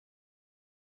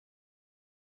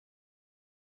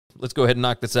Let's go ahead and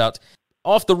knock this out.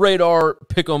 Off the radar,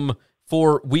 pick 'em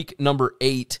for week number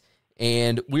 8,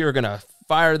 and we are going to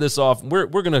fire this off. We're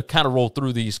going to kind of roll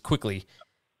through these quickly.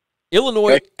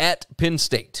 Illinois at Penn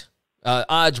State.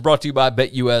 Odds brought to you by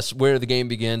BetUS, where the game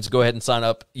begins. Go ahead and sign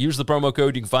up. Use the promo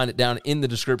code. You can find it down in the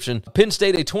description. Penn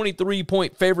State, a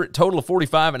 23-point favorite, total of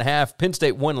 45.5. Penn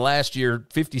State won last year,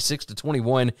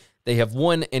 56-21. They have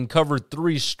won and covered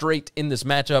 3 straight in this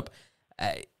matchup.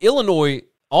 Illinois,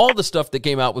 all the stuff that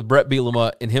came out with Brett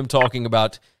Bielema and him talking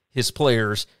about his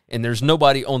players, and there's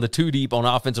nobody on the 2 deep on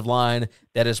offensive line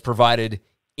that has provided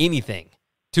anything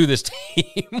to this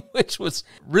team, which was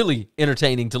really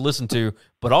entertaining to listen to,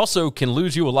 but also can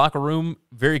lose you a locker room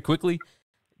very quickly.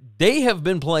 They have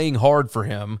been playing hard for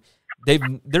him.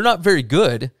 They're not very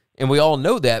good, and we all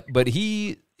know that, but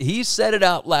he said it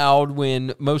out loud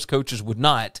when most coaches would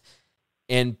not.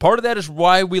 And part of that is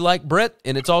why we like Brett,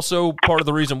 and it's also part of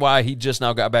the reason why he just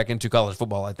now got back into college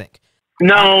football, I think.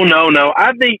 No.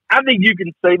 I think you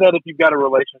can say that if you've got a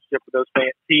relationship with those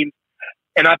teams,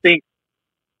 and I think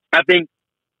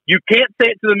you can't say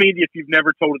it to the media if you've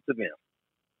never told it to them.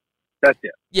 That's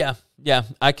it. Yeah,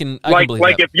 I can believe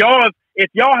like that. if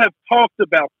y'all have talked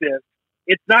about this,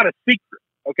 it's not a secret,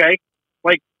 okay?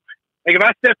 Like if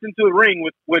I stepped into the ring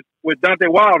with Dante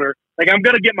Wilder, like I'm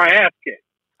gonna get my ass kicked.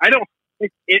 I don't.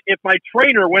 If my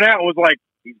trainer went out and was like,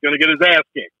 he's gonna get his ass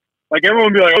kicked, like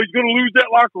everyone would be like, oh, he's gonna lose that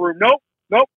locker room. Nope.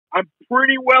 I'm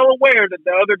pretty well aware that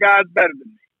the other guy's better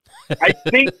than me. I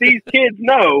think these kids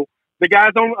know. The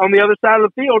guys on the other side of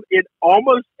the field, in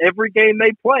almost every game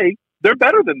they play, they're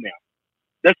better than them.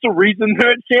 That's the reason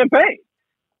they're at Champaign.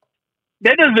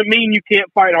 That doesn't mean you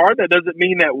can't fight hard. That doesn't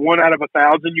mean that 1 out of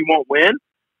 1,000 you won't win.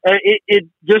 It's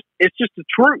just the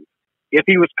truth. If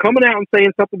he was coming out and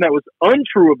saying something that was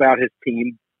untrue about his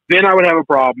team, then I would have a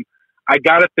problem. I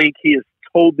got to think he has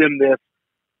told them this.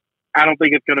 I don't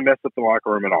think it's going to mess up the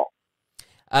locker room at all.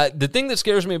 The thing that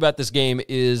scares me about this game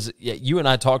is, you and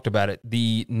I talked about it,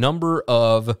 the number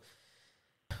of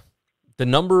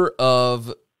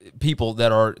people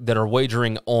that are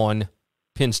wagering on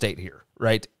Penn State here,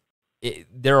 right?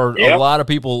 There are a lot of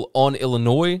people on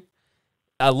Illinois.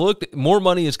 I looked, more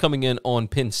money is coming in on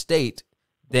Penn State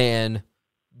than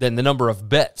the number of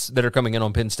bets that are coming in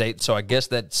on Penn State, so I guess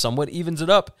that somewhat evens it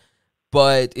up.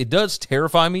 But it does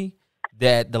terrify me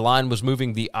that the line was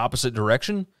moving the opposite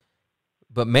direction.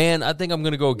 But, man, I think I'm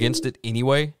going to go against it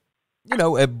anyway. You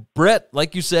know, Brett,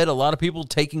 like you said, a lot of people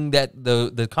taking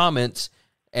the comments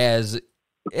as,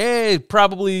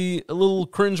 probably a little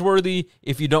cringeworthy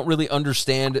if you don't really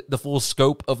understand the full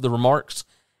scope of the remarks.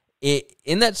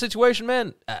 In that situation,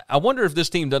 man, I wonder if this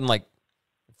team doesn't,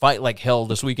 fight like hell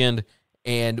this weekend.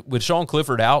 And with Sean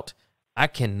Clifford out, I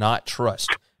cannot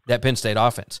trust that Penn State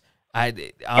offense. I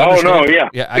Penn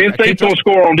State's going to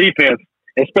score on defense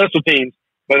and special teams,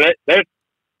 but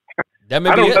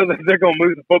I don't know that they're going to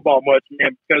move the football much,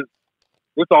 man, because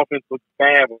this offense looks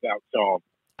bad without Sean.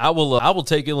 I will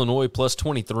take Illinois plus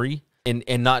 23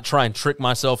 and not try and trick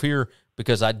myself here,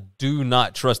 because I do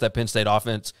not trust that Penn State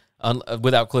offense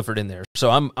without Clifford in there.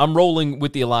 So I'm rolling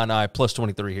with the Illini plus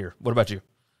 23 here. What about you?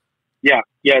 Yeah,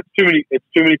 it's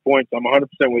too many points. I'm 100%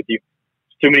 with you.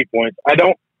 It's too many points. I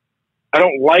don't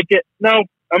like it. No,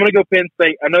 I'm going to go Penn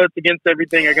State. I know it's against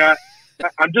everything I got.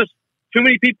 I'm just, too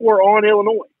many people are on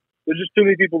Illinois. There's just too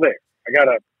many people there. I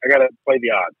gotta play the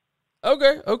odds.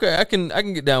 Okay, I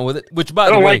can get down with it. Which, by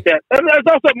the way, I don't like that. That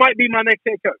also might be my next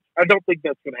head coach. I don't think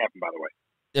that's going to happen. By the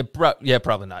way,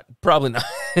 probably not. Probably not.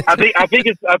 I think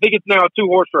it's now a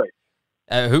 2-horse race.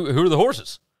 Who are the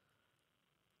horses?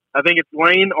 I think it's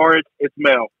Lane or it's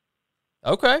Mel.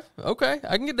 Okay,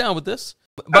 I can get down with this.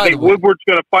 I think Woodward's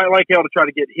going to fight like hell to try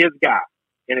to get his guy,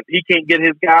 and if he can't get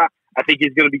his guy, I think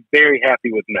he's going to be very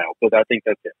happy with Mel. But I think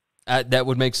that's it. That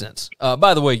would make sense.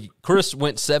 By the way, Chris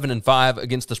went 7-5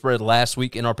 against the spread last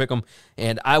week in our pick'em,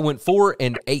 and I went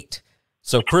 4-8.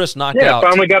 So Chris knocked out. Yeah,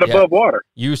 finally got above water.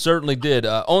 You certainly did.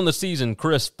 On the season,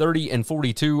 Chris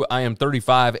 30-42. I am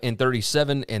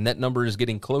 35-37, and that number is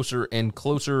getting closer and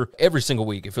closer every single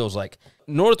week, it feels like.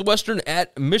 Northwestern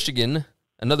at Michigan,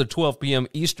 another 12 p.m.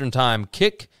 Eastern time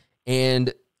kick,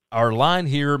 and our line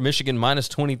here, Michigan minus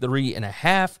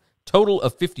 23.5, total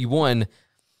of 51.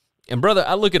 And, brother,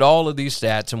 I look at all of these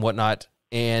stats and whatnot,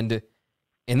 and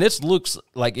this looks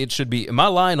like it should be – my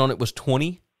line on it was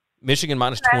 20, Michigan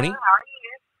minus 20.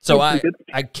 So I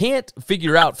can't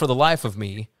figure out for the life of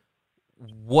me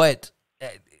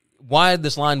why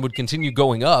this line would continue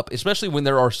going up, especially when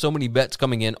there are so many bets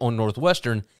coming in on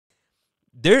Northwestern.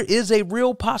 There is a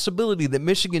real possibility that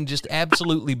Michigan just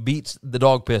absolutely beats the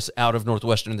dog piss out of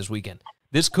Northwestern this weekend.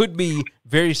 This could be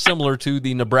very similar to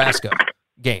the Nebraska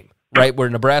game right, where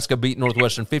Nebraska beat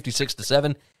Northwestern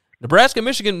 56-7. Nebraska and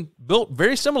Michigan built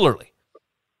very similarly.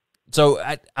 So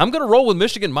I'm going to roll with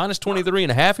Michigan minus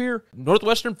 23.5 here.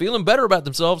 Northwestern feeling better about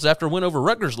themselves after a win over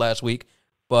Rutgers last week,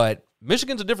 but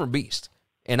Michigan's a different beast,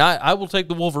 and I will take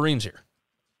the Wolverines here.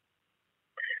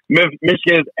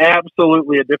 Michigan is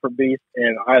absolutely a different beast,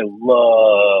 and I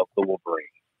love the Wolverines.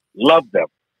 Love them.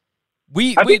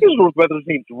 I think this Northwestern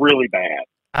team's really bad.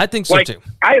 I think so too.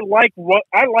 I like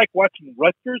watching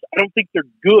Rutgers. I don't think they're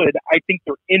good. I think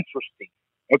they're interesting.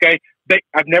 Okay,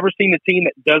 I've never seen a team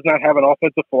that does not have an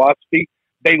offensive philosophy.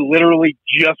 They literally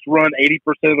just run 80%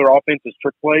 of their offense as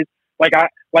trick plays.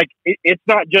 It's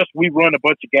not just we run a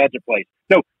bunch of gadget plays.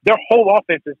 No, their whole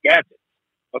offense is gadgets.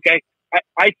 Okay,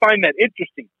 I find that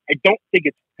interesting. I don't think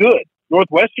it's good.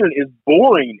 Northwestern is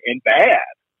boring and bad.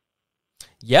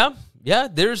 Yeah.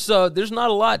 There's not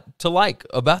a lot to like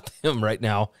about them right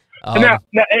now. Now,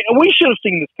 we should have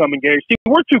seen this coming, Gary. See,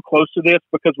 we're too close to this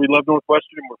because we love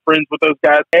Northwestern and we're friends with those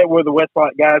guys. And we're the Westlaw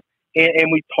guys,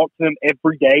 and we talk to them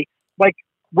every day.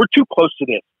 We're too close to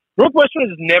this. Northwestern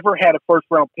has never had a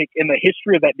first-round pick in the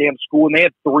history of that damn school, and they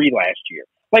had 3 last year.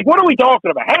 What are we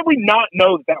talking about? How did we not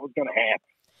know that was going to happen?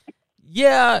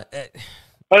 Yeah.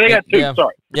 They got 2. Yeah.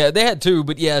 Sorry. Yeah, they had 2,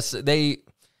 but yes,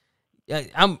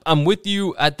 I'm with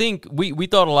you. I think we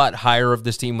thought a lot higher of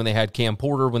this team when they had Cam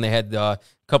Porter, when they had a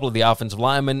couple of the offensive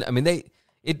linemen. I mean,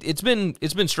 it's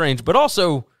been strange, but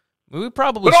also we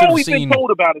probably should have seen. But all we've been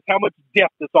told about is how much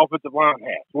depth this offensive line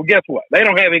has. Well, guess what? They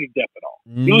don't have any depth at all.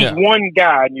 You lose one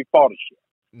guy and you fought a shit.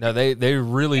 No, they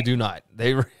really do not.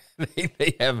 They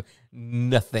have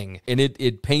nothing, and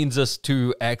it pains us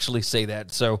to actually say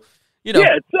that. So. Yeah,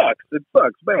 it sucks. It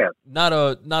sucks, man. Not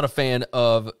a fan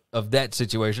of that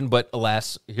situation, but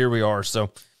alas, here we are. So,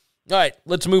 all right,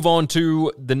 let's move on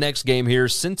to the next game here.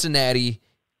 Cincinnati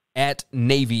at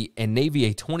Navy, and Navy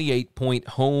a 28-point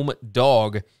home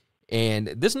dog. And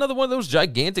this is another one of those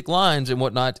gigantic lines and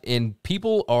whatnot, and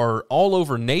people are all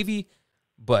over Navy.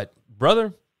 But,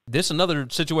 brother, this is another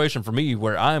situation for me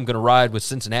where I am going to ride with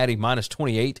Cincinnati minus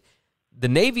 28. The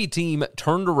Navy team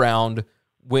turned around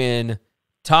when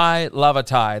Ty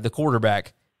Lavatai, the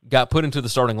quarterback, got put into the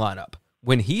starting lineup.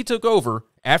 When he took over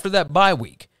after that bye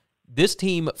week, this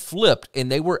team flipped,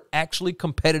 and they were actually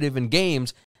competitive in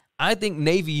games. I think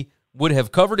Navy would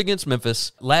have covered against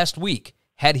Memphis last week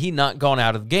had he not gone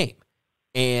out of the game.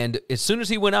 And as soon as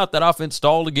he went out, that offense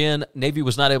stalled again. Navy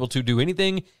was not able to do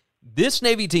anything. This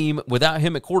Navy team, without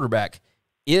him at quarterback,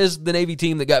 is the Navy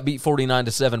team that got beat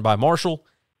 49-7 by Marshall.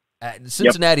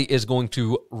 Cincinnati is going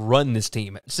to run this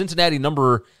team. Cincinnati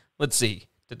number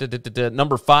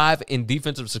 5 in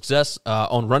defensive success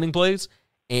on running plays,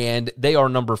 and they are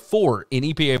number 4 in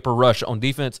EPA per rush on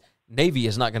defense. Navy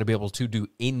is not going to be able to do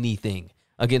anything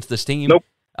against this team. Nope.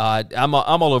 I'm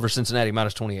all over Cincinnati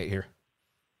minus 28 here.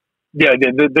 Yeah,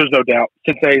 there's no doubt.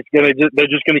 Cincinnati's they're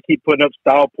just going to keep putting up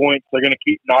style points. They're going to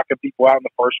keep knocking people out in the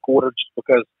first quarter just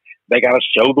because they got to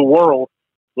show the world.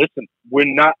 Listen,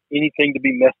 we're not anything to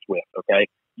be messed with, okay?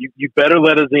 You better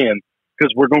let us in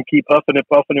because we're going to keep huffing and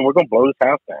puffing and we're going to blow this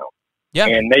house down. Yeah.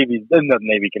 And there's nothing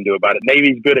Navy can do about it.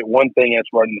 Navy's good at one thing, that's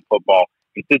running the football.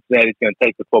 And Cincinnati's going to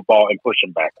take the football and push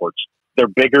them backwards. They're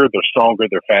bigger, they're stronger,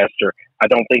 they're faster. I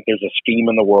don't think there's a scheme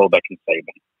in the world that can save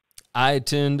them. I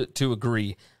tend to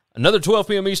agree. Another 12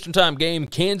 p.m. Eastern Time game.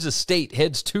 Kansas State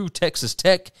heads to Texas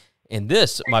Tech. And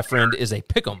this, my friend, is a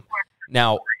pick'em.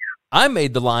 Now, I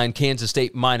made the line Kansas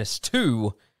State minus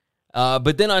 2,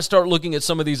 but then I start looking at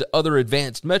some of these other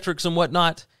advanced metrics and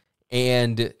whatnot,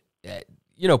 and,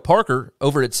 Parker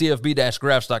over at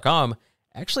cfb-graphs.com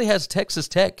actually has Texas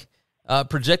Tech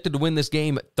projected to win this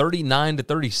game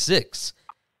 39-36.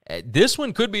 This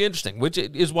one could be interesting, which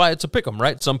is why it's a pick'em,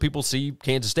 right? Some people see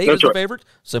Kansas State as the favorite.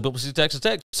 Some people see Texas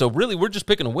Tech. So really, we're just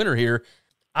picking a winner here.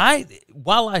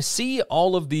 While I see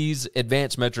all of these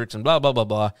advanced metrics and blah, blah, blah,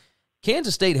 blah,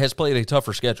 Kansas State has played a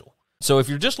tougher schedule. So if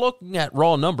you're just looking at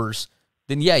raw numbers,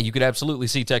 then yeah, you could absolutely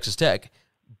see Texas Tech.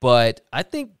 But I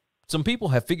think some people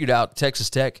have figured out Texas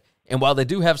Tech, and while they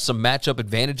do have some matchup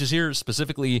advantages here,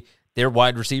 specifically their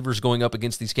wide receivers going up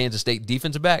against these Kansas State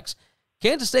defensive backs,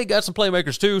 Kansas State got some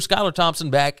playmakers too. Skylar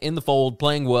Thompson back in the fold,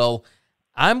 playing well.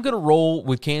 I'm going to roll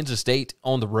with Kansas State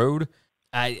on the road.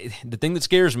 The thing that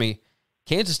scares me,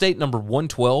 Kansas State number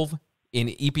 112 in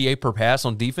EPA per pass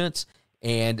on defense,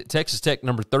 and Texas Tech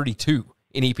number 32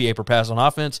 in EPA per pass on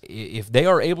offense. If they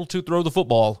are able to throw the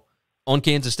football on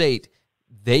Kansas State,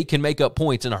 they can make up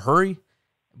points in a hurry.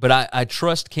 But I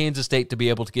trust Kansas State to be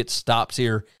able to get stops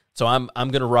here, so I'm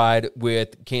going to ride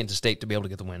with Kansas State to be able to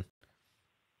get the win.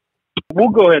 We'll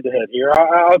go head to head here.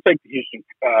 I'll take the Houston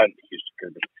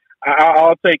Cougars.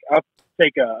 I'll take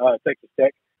Texas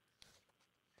Tech.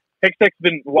 Texas Tech's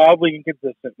been wildly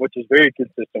inconsistent, which is very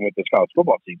consistent with this college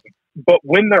football season. But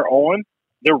when they're on,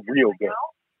 they're real good.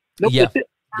 Nope, Yeah, that's it.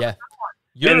 yeah.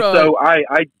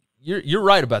 You're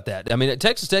right about that. I mean, at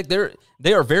Texas Tech,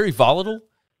 they are very volatile.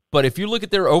 But if you look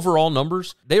at their overall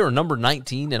numbers, they are number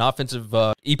 19 in offensive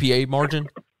EPA margin,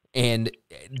 and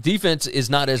defense is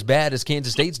not as bad as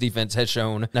Kansas State's defense has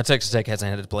shown. Now, Texas Tech hasn't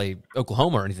had to play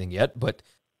Oklahoma or anything yet, but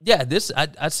yeah,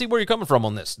 I see where you're coming from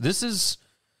on this. This is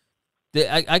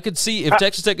I could see if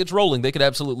Texas Tech gets rolling, they could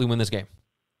absolutely win this game.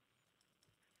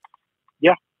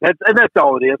 Yeah, that's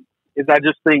all it is. Is I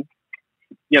just think,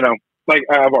 like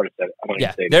I've already said it. I don't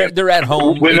even say it. They're at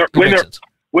home.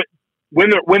 When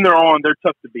they're on, they're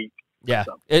tough to beat. Yeah,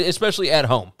 especially at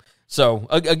home. So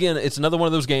again, it's another one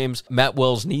of those games. Matt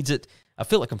Wells needs it. I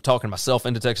feel like I'm talking myself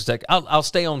into Texas Tech. I'll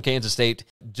stay on Kansas State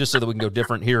just so that we can go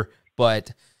different here.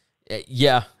 But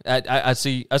yeah, I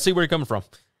see where you're coming from.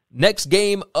 Next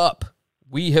game up,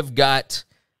 we have got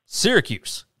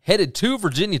Syracuse headed to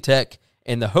Virginia Tech,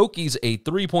 and the Hokies a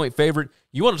 3-point favorite.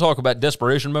 You want to talk about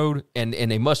desperation mode and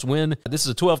a must-win. This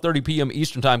is a 12:30 p.m.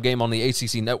 Eastern time game on the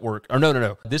ACC network. Or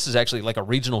no. This is actually like a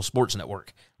regional sports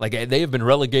network. Like, they have been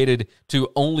relegated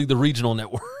to only the regional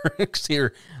networks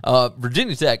here.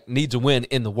 Virginia Tech needs a win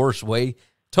in the worst way.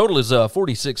 Total is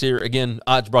 46 here. Again,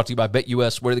 odds brought to you by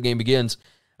BetUS, where the game begins.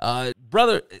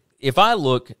 Brother, if I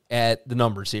look at the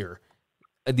numbers here,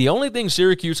 the only thing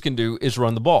Syracuse can do is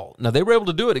run the ball. Now, they were able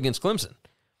to do it against Clemson.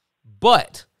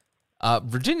 But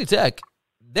Virginia Tech,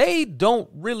 they don't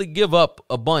really give up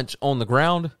a bunch on the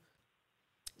ground.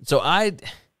 So I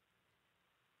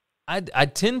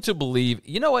tend to believe,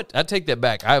 you know what? I take that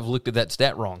back. I've looked at that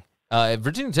stat wrong.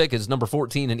 Virginia Tech is number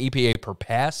 14 in EPA per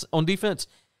pass on defense.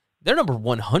 They're number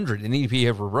 100 in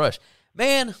EPA per rush.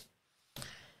 Man.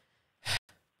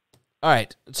 All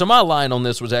right. So my line on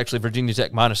this was actually Virginia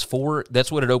Tech -4.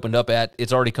 That's what it opened up at.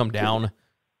 It's already come down.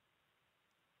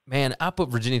 Man, I put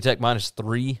Virginia Tech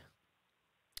 -3.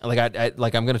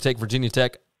 Like I'm going to take Virginia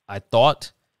Tech, I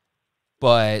thought.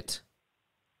 But,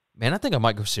 man, I think I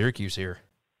might go Syracuse here.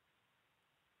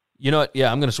 You know what?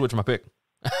 Yeah, I'm going to switch my pick.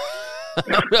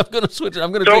 I'm going to switch it.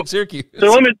 I'm going to take Syracuse.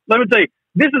 So let me tell you,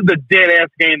 this is the dead-ass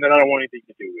game that I don't want anything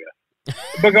to do with.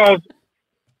 Because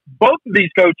both of these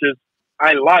coaches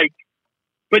I like,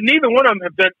 but neither one of them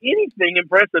have done anything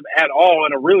impressive at all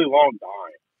in a really long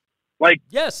time. Like,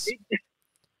 yes.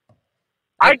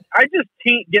 I just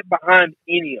can't get behind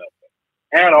any of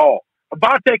them at all.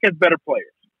 Tech has better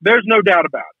players. There's no doubt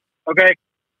about it. Okay?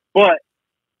 But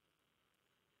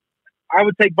I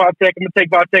would take Tech. I'm going to take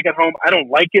Tech at home. I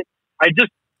don't like it.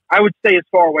 I would stay as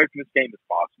far away from this game as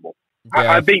possible.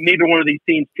 Yeah. I think neither one of these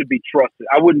teams could be trusted.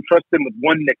 I wouldn't trust them with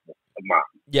one nickel of mine.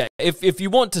 Yeah, if you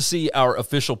want to see our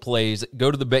official plays, go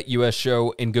to the BetUS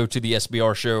show and go to the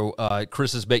SBR show.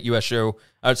 Chris's BetUS show,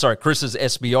 Chris's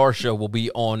SBR show will be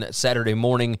on Saturday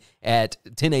morning at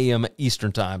 10 a.m.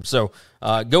 Eastern time. So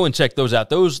go and check those out.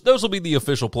 Those will be the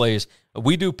official plays.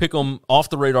 We do pick them off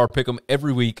the radar, pick them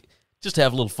every week, just to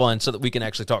have a little fun so that we can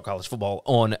actually talk college football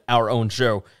on our own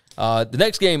show. The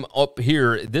next game up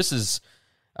here, this is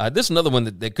another one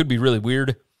that could be really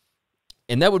weird.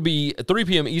 And that would be a 3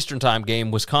 p.m. Eastern time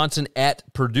game, Wisconsin at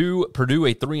Purdue. Purdue,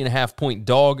 a 3.5-point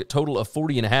dog, total of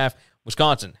 40.5.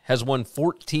 Wisconsin has won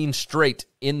 14 straight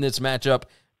in this matchup.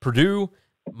 Purdue,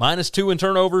 -2 in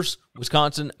turnovers.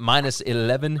 Wisconsin,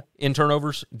 -11 in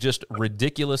turnovers. Just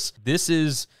ridiculous. This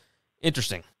is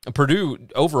interesting. Purdue,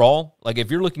 overall, like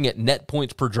if you're looking at net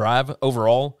points per drive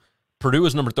overall, Purdue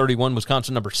is number 31,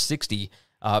 Wisconsin number 60,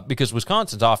 because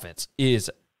Wisconsin's offense is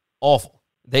awful.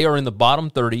 They are in the bottom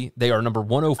 30. They are number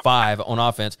 105 on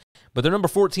offense, but they're number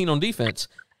 14 on defense.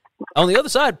 On the other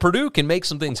side, Purdue can make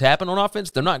some things happen on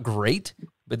offense. They're not great,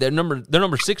 but they're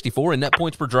number 64 in net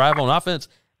points per drive on offense.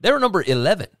 They're number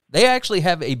 11. They actually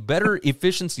have a better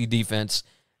efficiency defense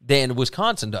than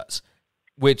Wisconsin does,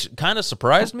 which kind of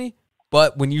surprised me.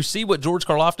 But when you see what George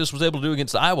Karlaftis was able to do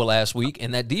against Iowa last week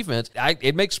and that defense,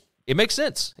 it makes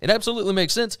sense. It absolutely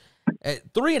makes sense.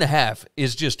 3.5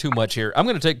 is just too much here. I'm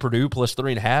going to take Purdue plus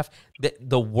 3.5.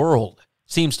 The world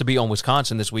seems to be on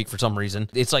Wisconsin this week for some reason.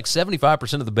 It's like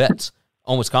 75% of the bets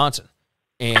on Wisconsin,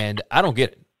 and I don't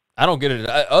get it.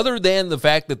 Other than the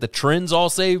fact that the trends all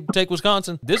say take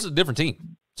Wisconsin, this is a different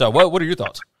team. So what are your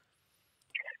thoughts?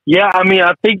 Yeah, I mean,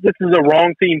 I think this is a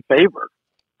wrong team favor.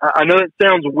 I know it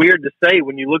sounds weird to say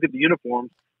when you look at the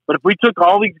uniforms, but if we took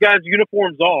all these guys'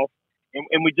 uniforms off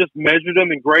and we just measured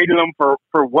them and graded them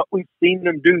for what we've seen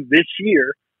them do this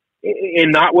year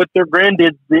and not what their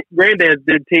granddads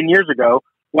did 10 years ago,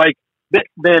 like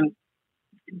then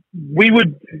we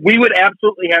would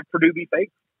absolutely have Purdue be favored.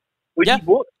 We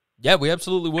would. Yeah, we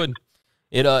absolutely would.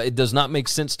 It does not make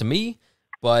sense to me,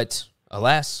 but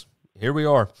alas, here we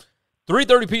are.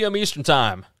 3:30 p.m. Eastern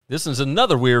Time. This is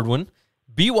another weird one.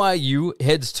 BYU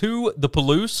heads to the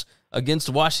Palouse against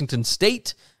Washington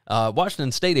State.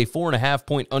 Washington State, a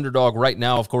 4.5-point underdog right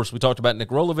now. Of course, we talked about Nick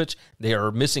Rolovich. They are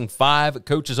missing 5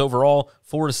 coaches overall,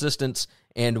 4 assistants,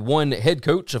 and 1 head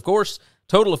coach, of course.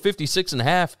 Total of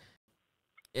 56.5.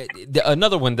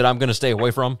 Another one that I'm going to stay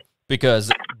away from because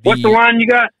what's the line you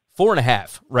got?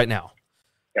 4.5 right now.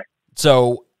 Okay.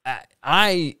 So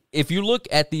if you look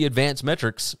at the advanced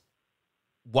metrics,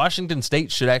 Washington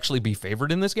State should actually be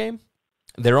favored in this game.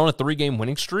 They're on a 3-game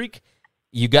winning streak.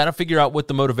 You got to figure out what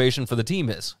the motivation for the team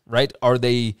is, right? Are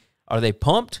they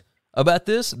pumped about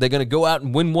this? They're going to go out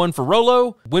and win one for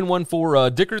Rolo, win one for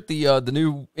Dickert, the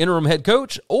new interim head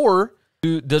coach, or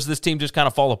does this team just kind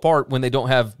of fall apart when they don't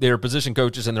have their position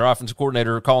coaches and their offensive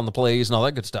coordinator calling the plays and all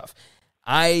that good stuff?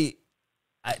 The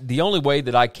only way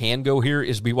that I can go here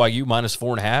is BYU minus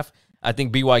 4.5. I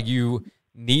think BYU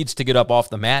needs to get up off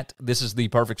the mat. This is the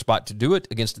perfect spot to do it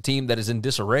against a team that is in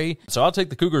disarray. So I'll take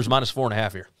the Cougars minus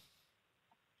 4.5 here.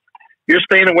 You're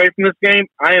staying away from this game.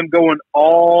 I am going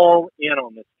all in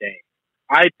on this game.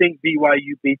 I think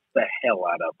BYU beats the hell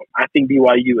out of them. I think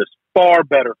BYU is far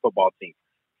better football team.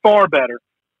 Far better.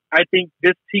 I think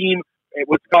this team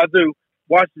with Kazoo,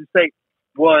 Washington State,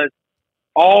 was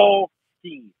all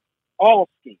scheme. All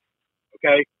scheme.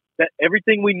 Okay? That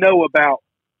everything we know about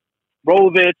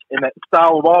Rolovich and that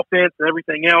style of offense and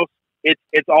everything else,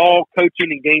 it's all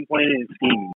coaching and game planning and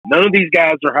scheming. None of these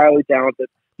guys are highly talented.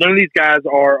 None of these guys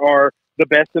are the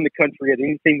best in the country at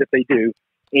anything that they do,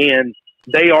 and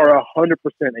they are 100%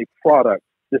 a product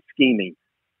of scheming.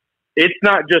 It's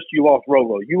not just you lost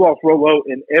Rolo. You lost Rolo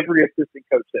and every assistant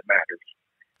coach that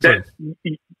matters.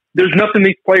 There's nothing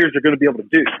these players are going to be able to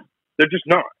do. They're just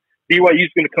not.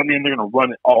 BYU's going to come in. They're going to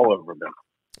run it all over them.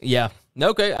 Yeah.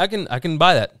 Okay. I can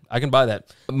buy that. I can buy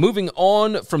that. Moving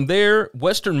on from there,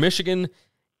 Western Michigan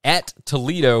at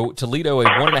Toledo. Toledo, a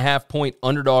 1.5-point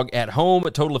underdog at home,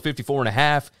 a total of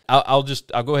 54.5. I'll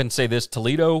go ahead and say this.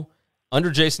 Toledo, under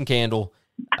Jason Candle,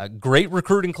 great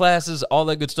recruiting classes, all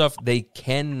that good stuff. They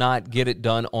cannot get it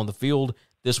done on the field.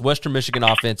 This Western Michigan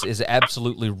offense is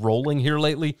absolutely rolling here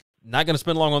lately. Not going to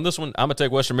spend long on this one. I'm going to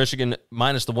take Western Michigan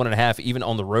minus the 1.5, even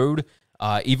on the road.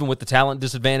 Even with the talent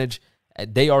disadvantage,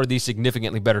 they are the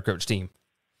significantly better coach team.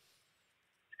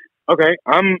 Okay,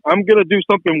 I'm going to do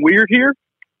something weird here,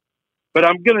 but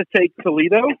I'm going to take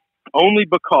Toledo only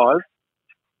because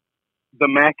the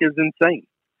MAC is insane.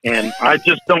 And I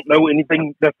just don't know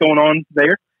anything that's going on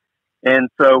there. And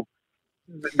so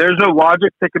there's no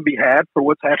logic that can be had for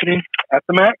what's happening at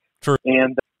the MAC. True.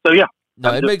 And so, yeah.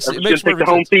 No, it makes perfect sense. Take the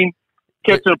home team,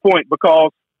 catching a point,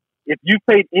 because if you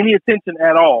paid any attention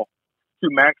at all to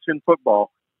MACs in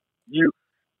football, you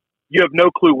have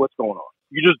no clue what's going on.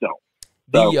 You just don't.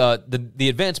 So, the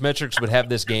advanced metrics would have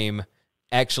this game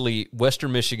actually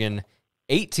Western Michigan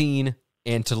 18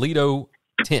 and Toledo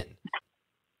 10.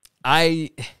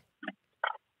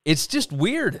 It's just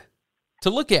weird to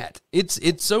look at.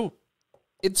 It's so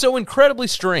incredibly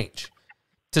strange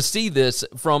to see this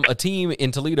from a team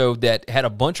in Toledo that had a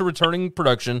bunch of returning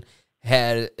production,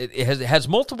 has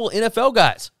multiple NFL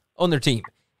guys on their team,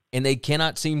 and they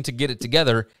cannot seem to get it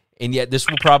together. And yet this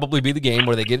will probably be the game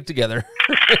where they get it together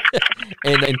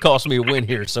and cost me a win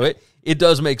here. So it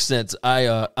does make sense.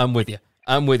 I'm with you.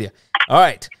 I'm with you. All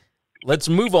right, let's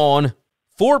move on.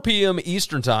 4 p.m.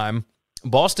 Eastern Time,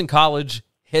 Boston College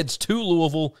heads to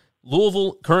Louisville.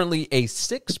 Louisville currently a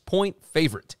 6-point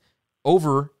favorite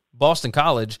over Boston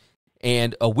College.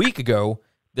 And a week ago,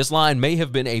 this line may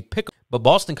have been a pick, but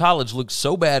Boston College looked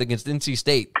so bad against NC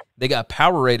State. They got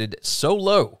power rated so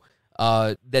low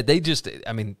that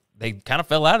they kind of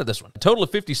fell out of this one. A total of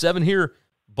 57 here.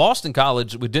 Boston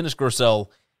College with Dennis Grosel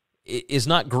is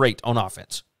not great on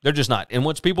offense. They're just not. And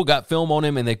once people got film on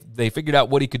him and they figured out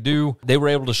what he could do, they were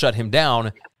able to shut him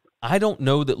down. I don't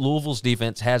know that Louisville's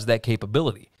defense has that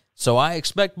capability. So I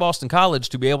expect Boston College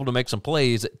to be able to make some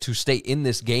plays to stay in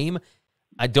this game.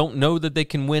 I don't know that they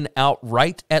can win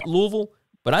outright at Louisville,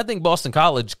 but I think Boston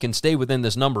College can stay within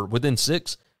this number, within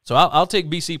 6. So I'll take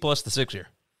BC plus the 6 here.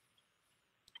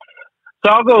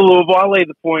 So I'll go Louisville. I'll lay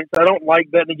the points. I don't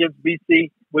like betting against BC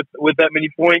with that many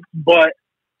points, but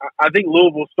I think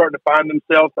Louisville's starting to find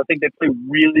themselves. I think they play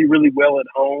really, really well at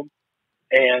home,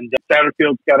 and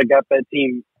Satterfield's got that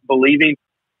team believing.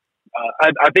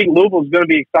 I think Louisville's going to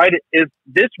be excited. Is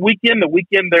this weekend the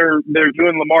weekend they're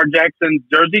doing Lamar Jackson's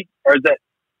jersey, or is that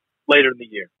later in the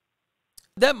year?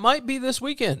 That might be this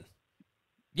weekend.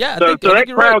 Yeah, so that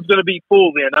crowd's going to be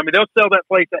full then. I mean, they'll sell that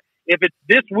place. If it's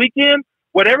this weekend,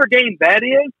 whatever game that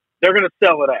is, they're going to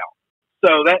sell it out.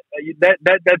 So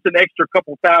that's an extra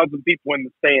couple thousand people in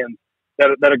the stands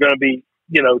that are going to be,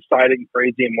 excited and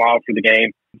crazy and wild for the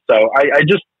game. So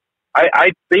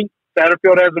I think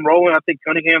Satterfield has them rolling. I think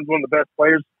Cunningham's one of the best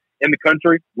players in the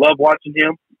country. Love watching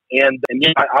him, and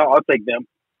yeah, I'll take them.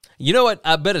 You know what?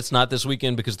 I bet it's not this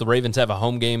weekend because the Ravens have a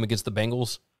home game against the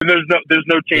Bengals. There's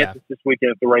no chance this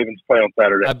weekend if the Ravens play on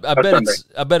Saturday.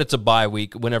 I bet it's a bye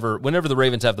week whenever the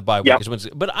Ravens have the bye week.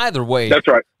 Yep. But either way, that's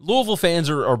right. Louisville fans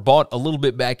are bought a little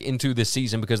bit back into this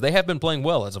season because they have been playing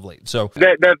well as of late. So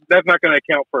that's not going to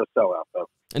account for a sellout, though.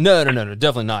 No,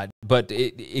 definitely not. But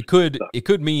it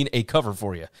could mean a cover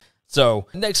for you. So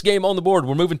next game on the board,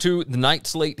 we're moving to the night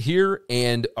slate here,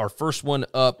 and our first one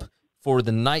up for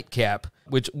the nightcap,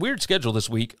 which weird schedule this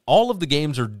week. All of the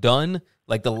games are done.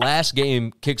 Like the last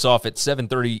game kicks off at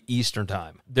 7:30 Eastern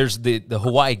time. There's the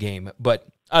Hawaii game, but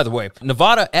either way,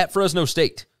 Nevada at Fresno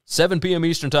State, 7 p.m.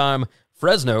 Eastern time.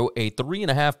 Fresno, a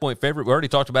 3.5-point favorite. We already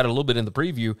talked about it a little bit in the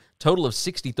preview. Total of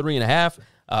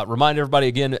 63.5. Remind everybody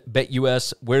again,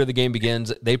 BetUS, where the game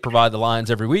begins. They provide the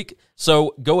lines every week.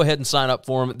 So go ahead and sign up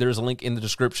for them. There's a link in the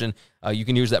description. You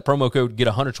can use that promo code, get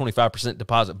a 125%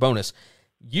 deposit bonus.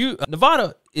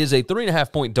 Nevada is a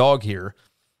 3.5-point dog here,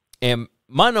 and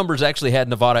my numbers actually had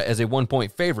Nevada as a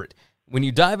 1-point favorite. When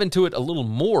you dive into it a little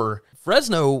more,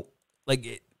 Fresno,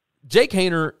 Jake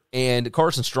Haener and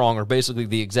Carson Strong are basically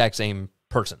the exact same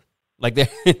person. Like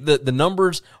the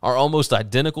numbers are almost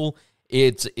identical.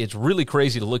 It's really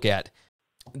crazy to look at.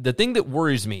 The thing that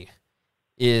worries me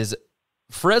is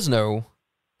Fresno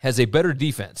has a better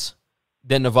defense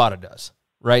than Nevada does,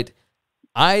 right?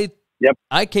 I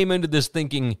came into this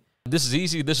thinking this is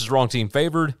easy, this is wrong team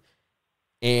favored,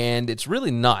 and it's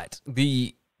really not.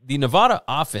 The Nevada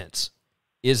offense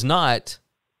is not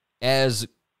as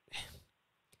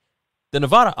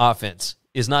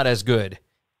good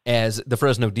as the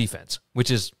Fresno defense,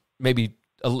 which is maybe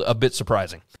a bit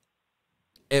surprising.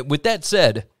 With that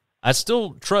said, I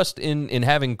still trust in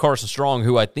having Carson Strong,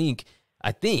 who I think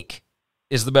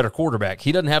is the better quarterback.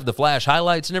 He doesn't have the flash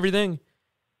highlights and everything,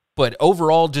 but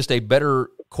overall, just a better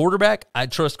quarterback. I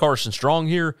trust Carson Strong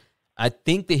here. I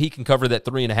think that he can cover that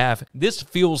 3.5. This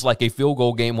feels like a field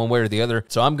goal game one way or the other,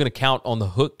 so I'm going to count on the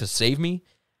hook to save me.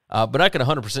 But I can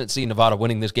 100% see Nevada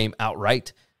winning this game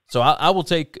outright. So I will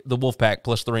take the Wolfpack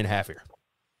plus 3.5 here.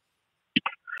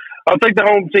 I'll take the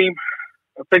home team.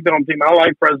 I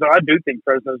like Fresno. I do think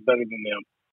Fresno's better than them.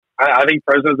 I think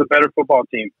Fresno's a better football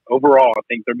team overall. I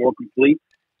think they're more complete,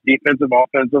 defensive,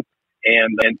 offensive.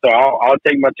 And so I'll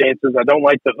take my chances. I don't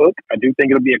like the hook. I do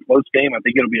think it'll be a close game. I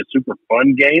think it'll be a super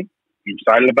fun game. I'm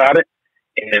excited about it.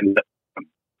 And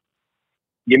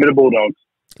give me the Bulldogs.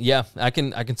 Yeah, I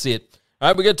can see it. All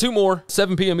right, we got two more.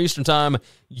 7 p.m. Eastern time.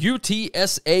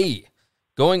 UTSA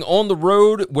going on the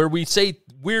road where we say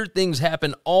weird things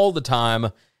happen all the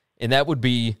time, and that would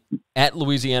be at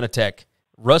Louisiana Tech.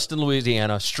 Ruston,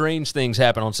 Louisiana. Strange things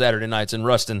happen on Saturday nights in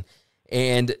Ruston.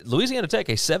 And Louisiana Tech,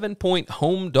 a 7-point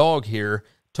home dog here,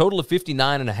 total of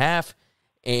 59.5.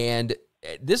 And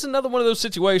this is another one of those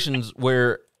situations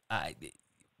where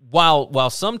while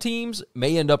some teams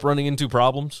may end up running into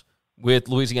problems with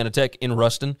Louisiana Tech in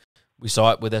Ruston, we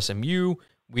saw it with SMU.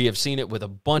 We have seen it with a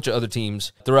bunch of other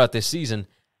teams throughout this season.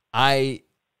 I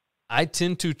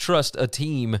tend to trust a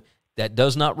team that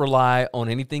does not rely on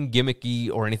anything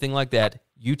gimmicky or anything like that.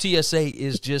 UTSA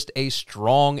is just a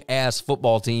strong-ass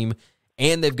football team,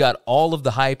 and they've got all of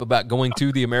the hype about going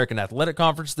to the American Athletic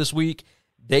Conference this week.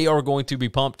 They are going to be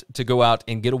pumped to go out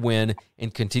and get a win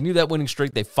and continue that winning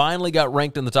streak. They finally got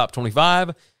ranked in the top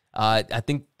 25. I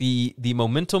think the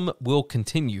momentum will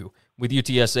continue with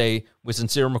UTSA, with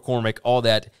Sincere McCormick, all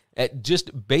that, at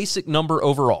just basic number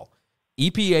overall.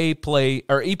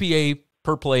 EPA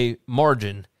per play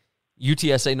margin,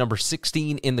 UTSA number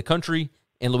 16 in the country,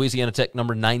 and Louisiana Tech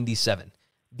number 97.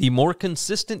 The more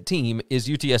consistent team is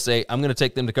UTSA. I'm going to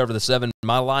take them to cover the 7.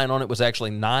 My line on it was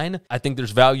actually 9. I think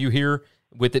there's value here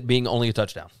with it being only a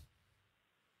touchdown.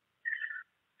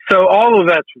 So all of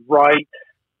that's right.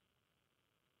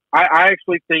 I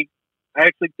actually think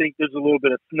there's a little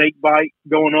bit of snake bite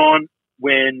going on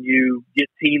when you get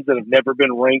teams that have never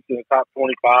been ranked in the top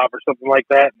 25 or something like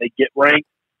that, and they get ranked.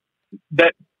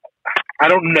 That I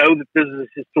don't know that this is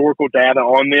historical data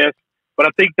on this, but I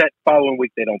think that following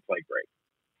week they don't play great.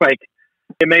 Like,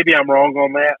 and maybe I'm wrong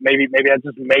on that. Maybe I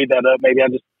just made that up. Maybe I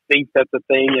just think that's a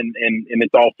thing and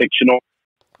it's all fictional.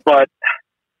 But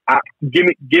give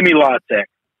me La Tech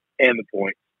and the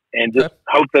point, and just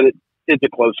hope that it's a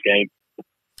close game.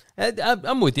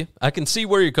 I'm with you. I can see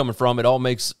where you're coming from. It all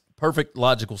makes perfect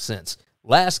logical sense.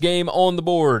 Last game on the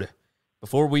board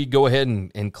before we go ahead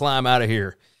and climb out of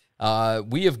here.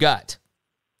 We have got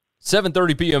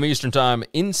 7:30 p.m. Eastern Time,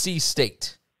 NC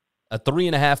State, a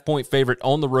 3.5-point favorite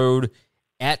on the road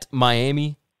at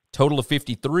Miami, total of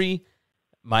 53.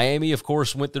 Miami, of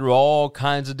course, went through all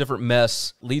kinds of different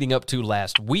mess leading up to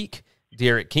last week.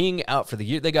 Derek King out for the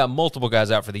year. They got multiple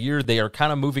guys out for the year. They are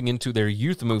kind of moving into their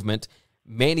youth movement.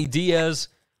 Manny Diaz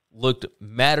looked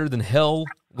madder than hell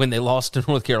when they lost to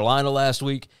North Carolina last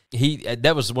week.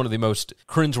 That was one of the most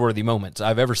cringeworthy moments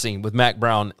I've ever seen, with Mac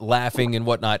Brown laughing and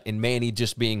whatnot, and Manny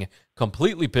just being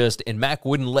completely pissed, and Mac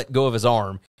wouldn't let go of his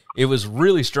arm. It was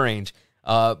really strange.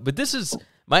 But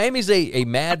Miami's a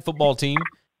mad football team.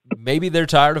 Maybe they're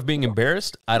tired of being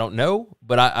embarrassed. I don't know.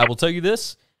 But I will tell you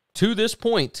this. To this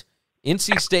point,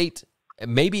 NC State,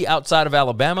 maybe outside of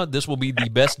Alabama, this will be the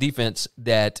best defense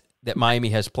that Miami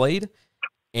has played.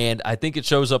 And I think it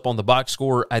shows up on the box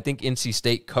score. I think NC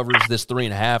State covers this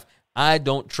 3.5. I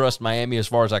don't trust Miami as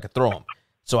far as I could throw them.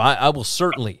 So I will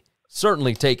certainly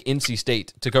take NC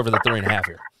State to cover the 3.5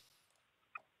 here.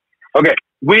 Okay,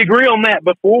 we agree on that.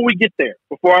 Before we get there,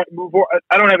 I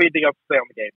don't have anything else to say on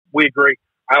the game. We agree.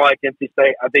 I like NC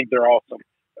State. I think they're awesome.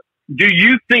 Do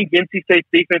you think NC State's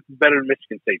defense is better than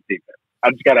Michigan State's defense?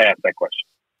 I just got to ask that question.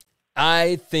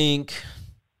 I think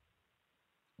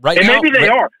maybe they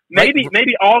are.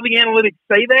 Maybe all the analytics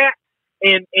say that,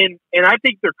 and I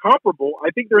think they're comparable.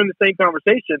 I think they're in the same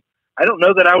conversation. I don't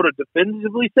know that I would have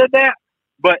definitively said that,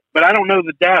 but I don't know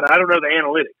the data. I don't know the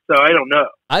analytics, so I don't know.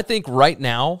 I think right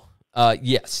now,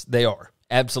 yes, they are.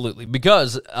 Absolutely.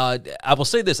 Because I will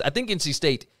say this. I think NC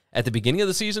State at the beginning of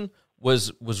the season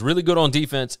was really good on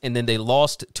defense, and then they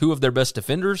lost two of their best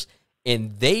defenders,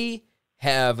 and they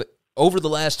have, over the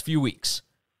last few weeks,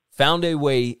 found a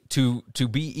way to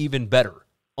be even better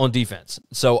on defense.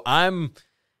 So I'm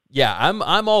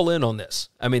all in on this.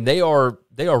 I mean, they are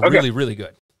okay. Really, really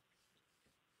good.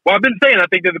 Well, I've been saying I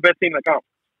think they're the best team in the conference.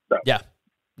 So. Yeah.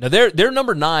 Now they're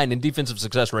number 9 in defensive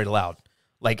success rate allowed.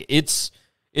 Like it's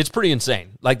pretty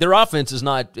insane. Like their offense is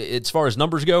not, as far as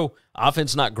numbers go,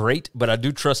 offense not great, but I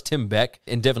do trust Tim Beck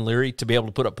and Devin Leary to be able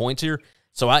to put up points here.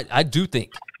 So I do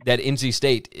think that NC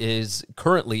State is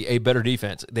currently a better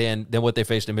defense than what they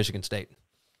faced in Michigan State.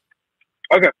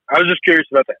 Okay. I was just curious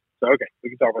about that. So, okay, we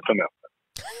can talk about something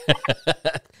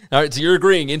else. All right, so you're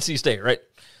agreeing NC State, right?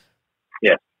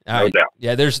 Yeah, no doubt.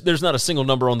 Yeah, there's not a single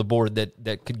number on the board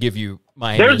that could give you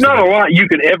Miami. There's not a lot you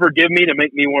could ever give me to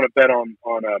make me want to bet on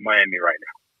Miami right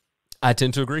now. I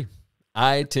tend to agree.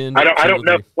 I don't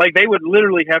know. Like, they would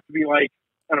literally have to be like,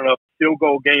 I don't know, field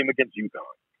goal game against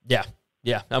UConn.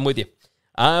 Yeah, I'm with you.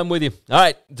 All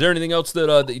right, is there anything else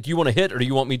that you want to hit, or do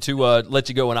you want me to let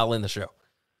you go and I'll end the show?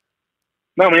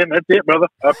 No, man, that's it, brother.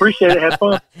 I appreciate it. Have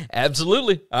fun.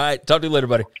 Absolutely. All right, talk to you later,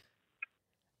 buddy.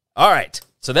 All right,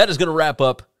 so that is going to wrap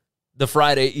up the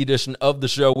Friday edition of the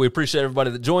show. We appreciate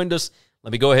everybody that joined us.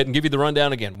 Let me go ahead and give you the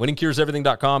rundown again.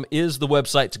 WinningCuresEverything.com is the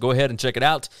website to go ahead and check it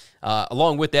out.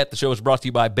 Along with that, the show is brought to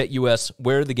you by BetUS,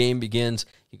 where the game begins.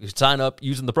 You can sign up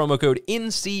using the promo code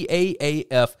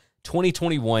NCAAF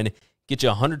 2021. Get you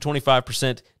a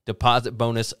 125% deposit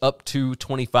bonus up to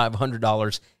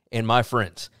 $2,500. And my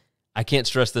friends, I can't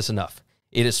stress this enough.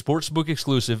 It is sportsbook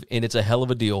exclusive, and it's a hell of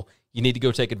a deal. You need to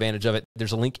go take advantage of it.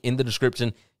 There's a link in the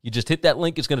description. You just hit that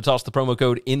link. It's going to toss the promo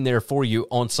code in there for you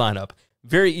on sign up.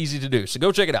 Very easy to do. So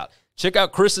go check it out. Check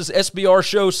out Chris's SBR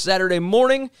show Saturday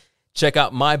morning. Check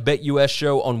out my BetUS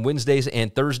show on Wednesdays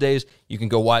and Thursdays. You can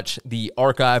go watch the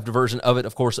archived version of it,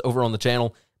 of course, over on the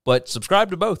channel. But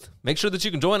subscribe to both. Make sure that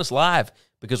you can join us live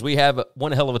because we have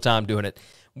one hell of a time doing it.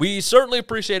 We certainly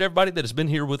appreciate everybody that has been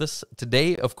here with us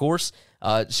today, of course.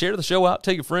 Share the show out,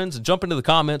 tell your friends, and jump into the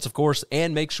comments, of course,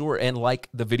 and make sure and like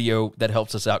the video. That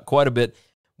helps us out quite a bit.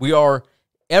 We are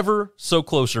ever so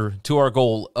closer to our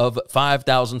goal of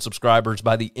 5,000 subscribers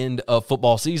by the end of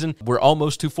football season. We're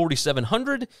almost to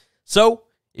 4,700. So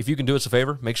if you can do us a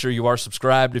favor, make sure you are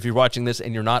subscribed if you're watching this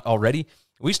and you're not already.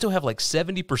 We still have like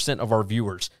 70% of our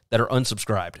viewers that are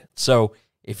unsubscribed. So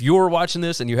if you're watching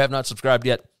this and you have not subscribed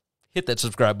yet, hit that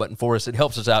subscribe button for us. It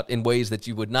helps us out in ways that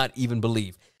you would not even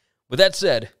believe. With that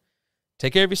said,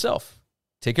 take care of yourself,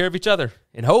 take care of each other,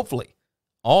 and hopefully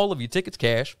all of your tickets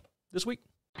cash this week.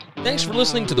 Thanks for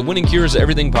listening to the Winning Cures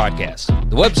Everything podcast.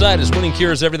 The website is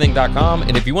winningcureseverything.com,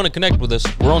 and if you want to connect with us,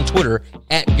 we're on Twitter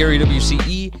at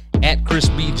GaryWCE, at Chris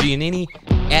B. Giannini,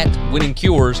 at Winning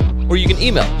Cures, or you can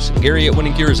email us, Gary at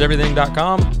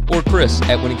winningcureseverything.com or Chris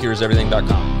at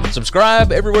winningcureseverything.com.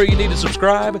 Subscribe everywhere you need to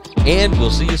subscribe, and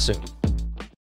we'll see you soon.